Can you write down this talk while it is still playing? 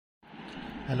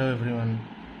Hello everyone.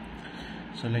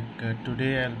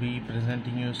 Today I'll be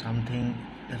presenting you something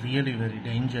really very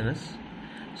dangerous.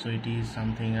 So it is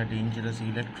something a dangerous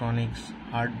electronics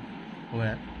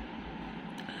hardware.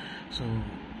 So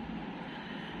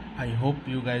I hope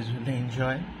you guys will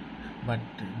enjoy, but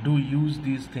do use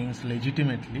these things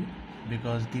legitimately,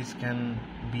 because this can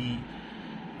be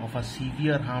of a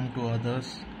severe harm to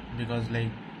others, because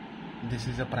this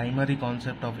is a primary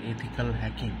concept of ethical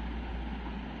hacking.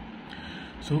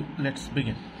 So let's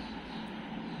begin.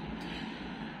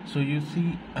 So you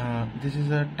see, this is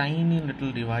a tiny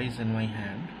little device in my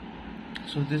hand.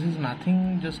 So this is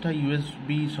nothing, just a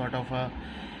USB sort of a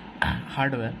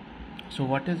hardware. So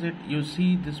what is it? You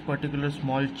see this particular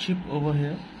small chip over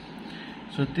here.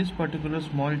 So this particular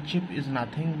small chip is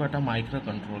nothing but a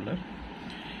microcontroller.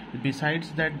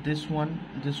 Besides that, this one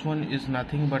is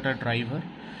nothing but a driver.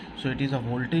 So it is a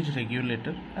voltage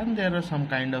regulator, and there are some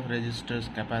kind of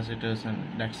resistors, capacitors,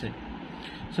 and that's it.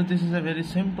 So this is a very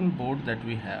simple board that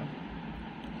we have,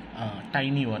 a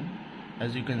tiny one,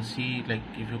 as you can see, like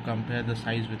if you compare the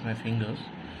size with my fingers.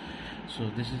 So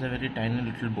this is a very tiny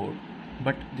little board,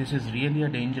 but this is really a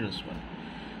dangerous one.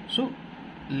 So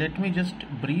let me just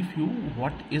brief you,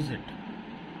 what is it?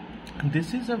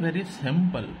 This is a very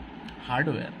simple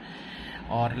hardware,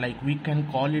 or like we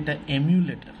can call it an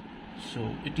emulator.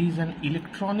 So it is an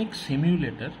electronic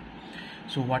simulator.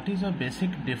 So what is a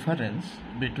basic difference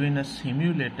between a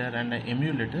simulator and an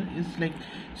emulator is, like,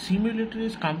 simulator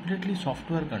is completely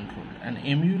software controlled, and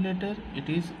emulator, it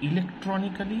is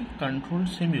electronically controlled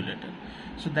simulator.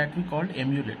 So that we call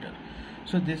emulator.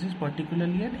 So this is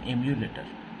particularly an emulator.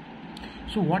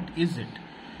 So what is it?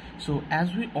 So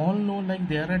as we all know, like,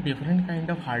 there are different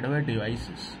kind of hardware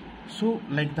devices. So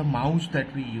like the mouse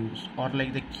that we use, or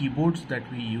like the keyboards that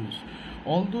we use,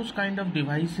 all those kind of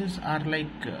devices are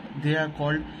they are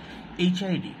called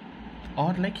HID,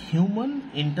 or like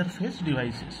human interface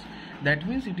devices. That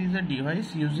means it is a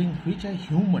device using which a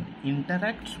human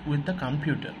interacts with the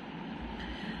computer.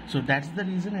 So that's the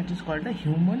reason it is called a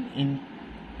human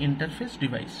interface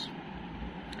device.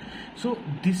 So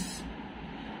this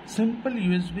simple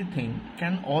USB thing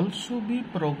can also be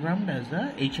programmed as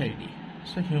a HID.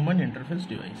 So human interface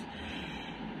device.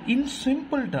 In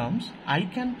simple terms, I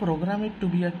can program it to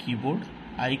be a keyboard,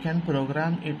 I can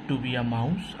program it to be a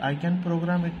mouse, I can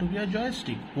program it to be a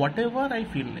joystick, whatever I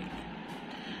feel like.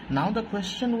 Now the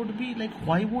question would be, like,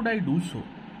 why would I do so?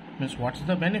 Means, what's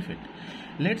the benefit?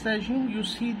 Let's assume you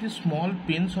see the small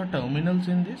pins or terminals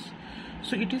in this.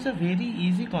 So it is a very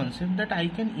easy concept that I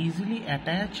can easily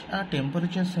attach a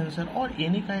temperature sensor or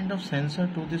any kind of sensor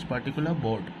to this particular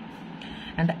board.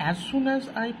 And as soon as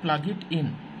I plug it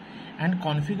in and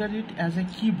configure it as a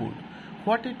keyboard,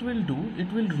 what it will do,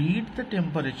 it will read the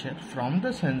temperature from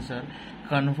the sensor,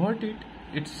 convert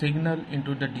its signal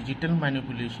into the digital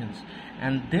manipulations,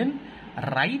 and then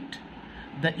write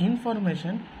the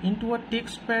information into a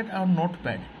text pad or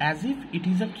notepad as if it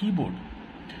is a keyboard.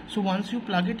 So once you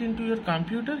plug it into your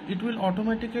computer, it will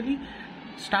automatically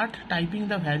start typing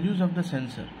the values of the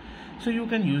sensor. So you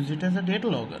can use it as a data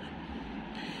logger.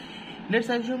 Let's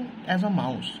assume as a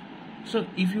mouse. So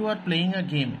if you are playing a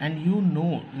game and you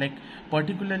know, like,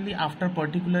 particularly after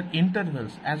particular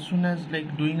intervals, as soon as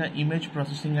like doing a image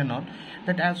processing and all,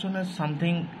 that as soon as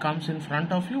something comes in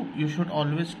front of you, you should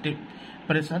always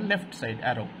press a left side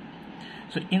arrow.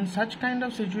 So in such kind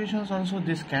of situations also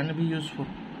this can be useful.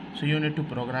 So you need to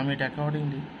program it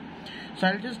accordingly. So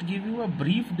I'll just give you a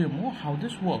brief demo how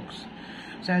this works.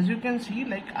 So as you can see,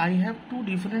 like, I have two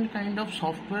different kind of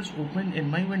softwares open in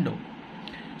my window.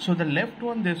 So the left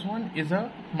one, this one is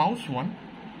a mouse one,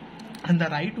 and the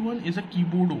right one is a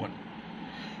keyboard one.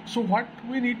 So what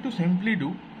we need to simply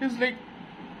do is, like,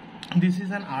 this is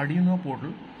an Arduino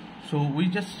portal. So we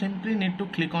just simply need to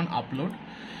click on upload.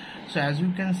 So as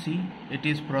you can see, it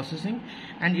is processing,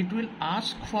 and it will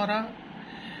ask for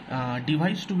a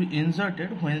device to be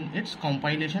inserted when its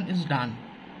compilation is done.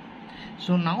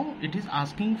 So now it is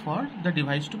asking for the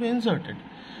device to be inserted.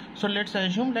 So let's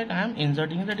assume like I am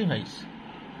inserting the device.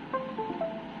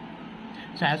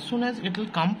 So as soon as it will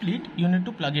complete, you need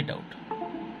to plug it out.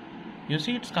 You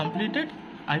see it's completed,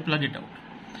 I plug it out.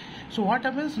 So what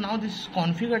happens now? This is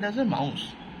configured as a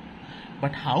mouse.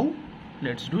 But how?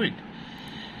 Let's do it.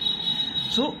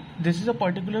 So this is a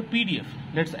particular PDF,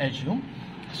 let's assume.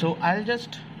 So I'll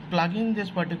just plug in this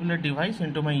particular device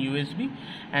into my USB,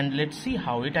 and let's see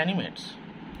how it animates.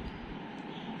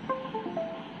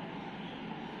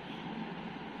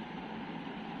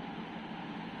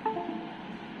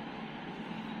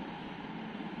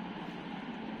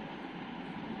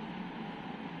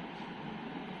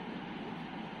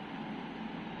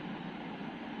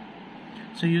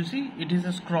 So you see it is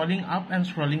scrolling up and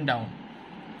scrolling down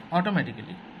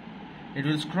automatically. It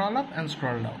will scroll up and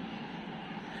scroll down.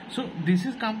 So this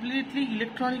is completely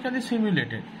electronically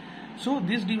simulated. So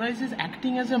this device is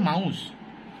acting as a mouse.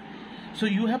 So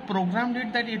you have programmed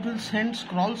it that it will send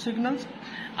scroll signals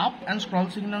up and scroll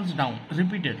signals down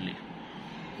repeatedly.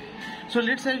 So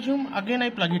let's assume again I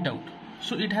plug it out.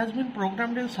 So it has been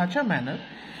programmed in such a manner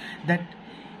that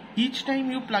each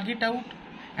time you plug it out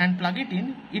and plug it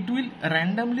in, it will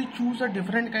randomly choose a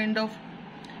different kind of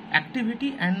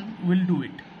activity and will do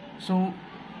it. So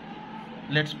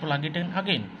let's plug it in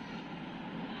again.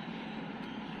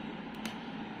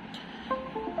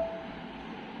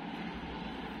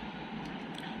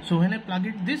 So when I plug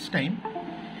it this time,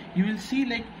 you will see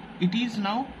like it is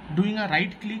now doing a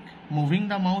right click, moving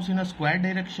the mouse in a square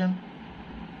direction,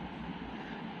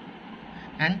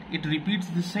 and it repeats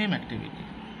the same activity.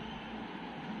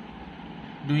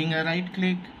 Doing a right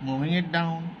click, moving it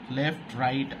down, left,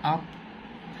 right, up,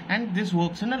 and this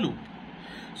works in a loop.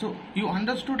 So you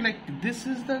understood like this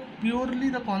is purely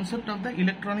the concept of the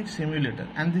electronic simulator,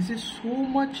 and this is so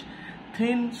much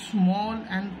thin, small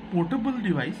and portable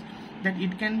device that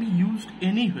it can be used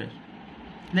anywhere.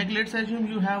 Like let's assume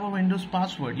you have a Windows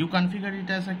password, you configure it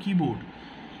as a keyboard,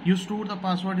 you store the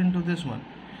password into this one.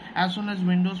 As soon as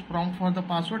Windows prompt for the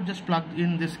password, just plug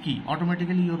in this key,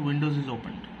 automatically your Windows is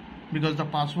opened because the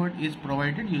password is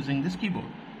provided using this keyboard.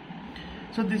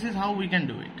 So this is how we can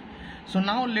do it. So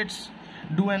now let's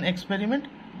do an experiment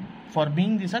for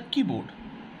being this a keyboard.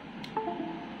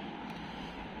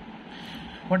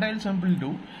 What I'll simply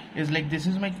do is like this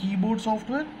is my keyboard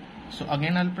software. So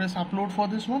again I'll press upload for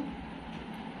this one.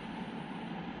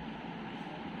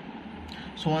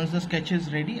 So once the sketch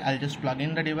is ready, I'll just plug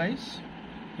in the device.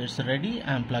 It's ready,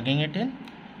 I'm plugging it in.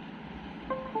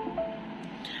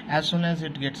 As soon as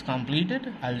it gets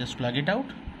completed, I'll just plug it out.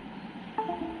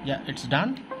 Yeah, it's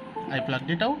done. I plugged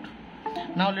it out.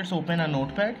 Now let's open a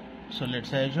notepad. So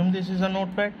let's assume this is a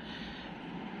notepad.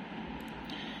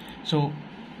 So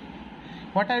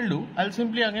what I'll do, I'll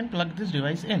simply again plug this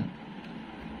device in.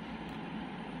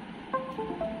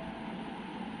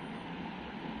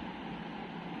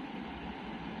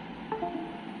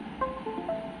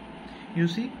 You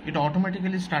see, it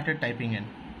automatically started typing in.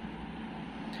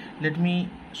 Let me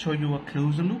show you a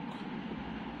closer look.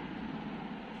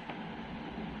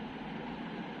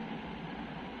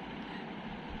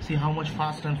 See how much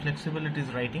fast and flexible it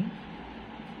is writing.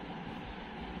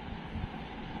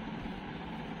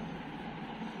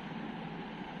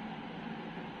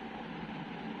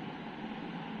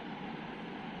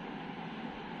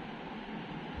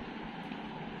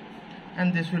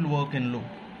 And this will work in loop.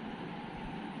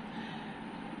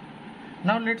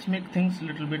 Now let's make things a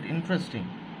little bit interesting.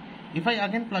 If I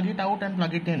again plug it out and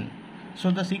plug it in,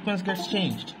 so the sequence gets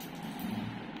changed.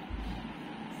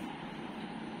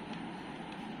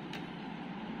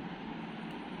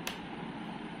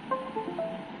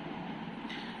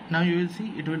 Now you will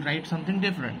see it will write something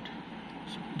different.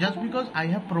 So just because I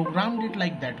have programmed it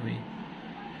like that way.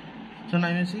 So now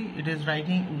you see it is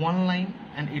writing one line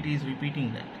and it is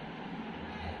repeating that.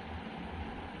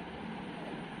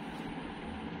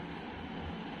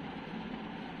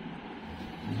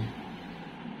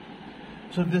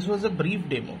 So this was a brief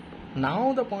demo.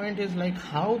 Now the point is like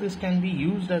how this can be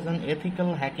used as an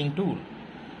ethical hacking tool.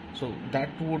 So that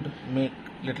would make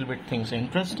little bit things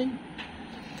interesting.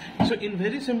 So in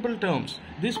very simple terms,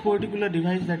 this particular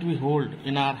device that we hold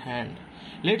in our hand,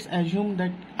 let's assume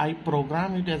that I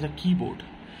program it as a keyboard.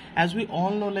 As we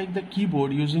all know, like the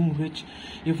keyboard using which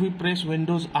if we press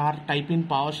Windows R, type in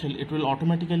PowerShell, it will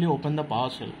automatically open the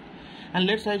PowerShell. And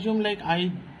let's assume like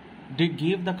I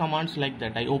gave the commands like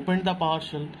that. I opened the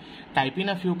PowerShell, type in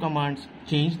a few commands,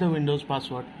 change the Windows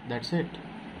password, that's it.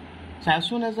 So as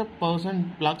soon as a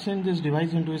person plugs in this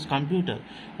device into his computer,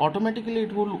 automatically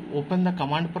it will open the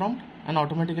command prompt and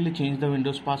automatically change the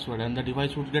Windows password and the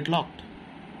device would get locked.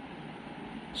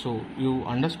 So you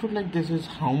understood like this is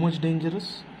how much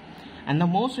dangerous. And the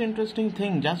most interesting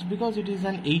thing, just because it is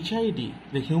an HID,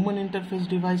 the human interface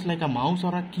device like a mouse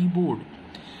or a keyboard,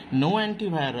 no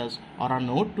antivirus or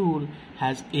no tool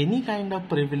has any kind of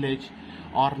privilege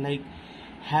or like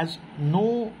has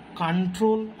no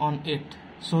control on it.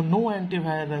 So no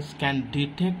antivirus can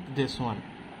detect this one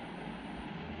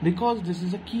because this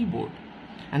is a keyboard.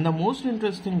 And the most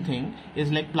interesting thing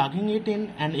is like plugging it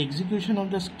in and execution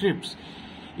of the scripts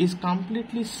is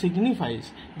completely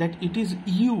signifies that it is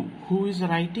you who is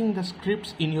writing the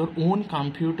scripts in your own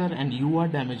computer and you are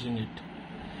damaging it.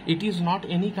 It is not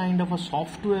any kind of a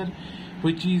software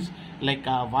which is like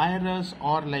a virus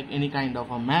or like any kind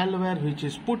of a malware which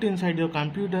is put inside your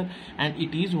computer and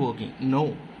it is working.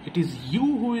 No, it is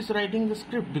you who is writing the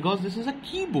script, because this is a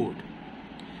keyboard.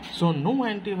 So no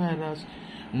antivirus,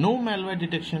 no malware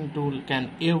detection tool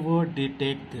can ever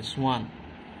detect this one.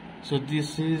 So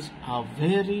this is a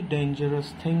very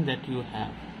dangerous thing that you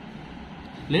have.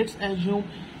 Let's assume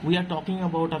we are talking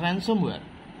about a ransomware.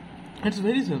 It's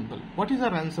very simple. What is a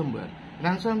ransomware?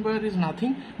 Ransomware is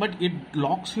nothing but it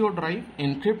locks your drive,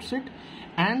 encrypts it,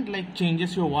 and like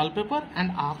changes your wallpaper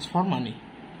and asks for money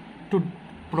to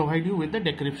provide you with the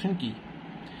decryption key.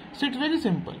 So it's very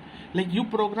simple. Like you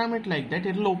program it like that,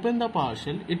 it will open the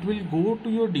PowerShell, it will go to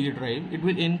your D drive, it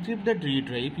will encrypt the D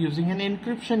drive using an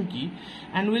encryption key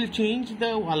and will change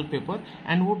the wallpaper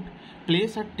and would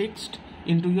place a text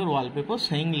into your wallpaper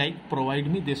saying like provide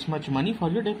me this much money for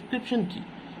your decryption key.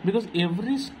 Because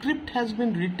every script has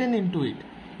been written into it,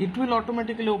 it will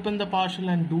automatically open the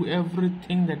PowerShell and do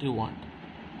everything that you want.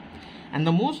 And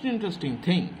the most interesting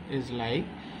thing is like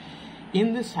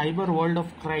in this cyber world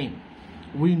of crime,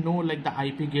 we know like the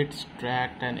IP gets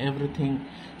tracked and everything,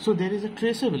 so there is a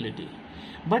traceability.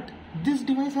 But this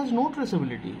device has no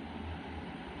traceability.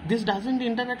 This doesn't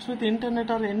interact with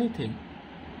internet or anything.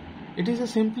 It is a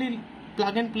simply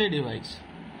plug and play device.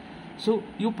 So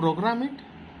you program it,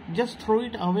 just throw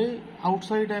it away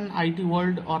outside an IT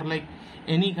world or like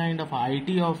any kind of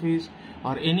IT office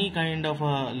or any kind of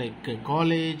like a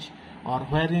college or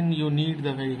wherein you need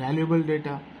the very valuable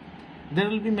data. There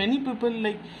will be many people,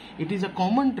 like it is a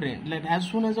common trend, like as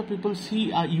soon as the people see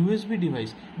a USB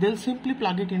device, they'll simply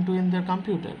plug it into in their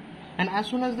computer. And as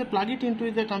soon as they plug it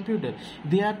into their computer,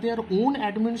 they are their own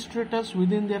administrators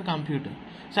within their computer.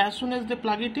 So as soon as they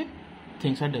plug it in,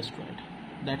 things are destroyed.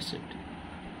 That's it.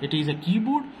 It is a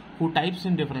keyboard who types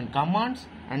in different commands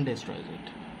and destroys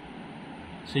it.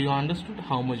 So you understood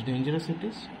how much dangerous it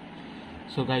is.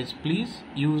 So guys, please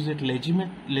use it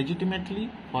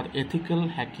legitimately for ethical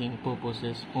hacking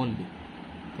purposes only.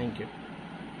 Thank you.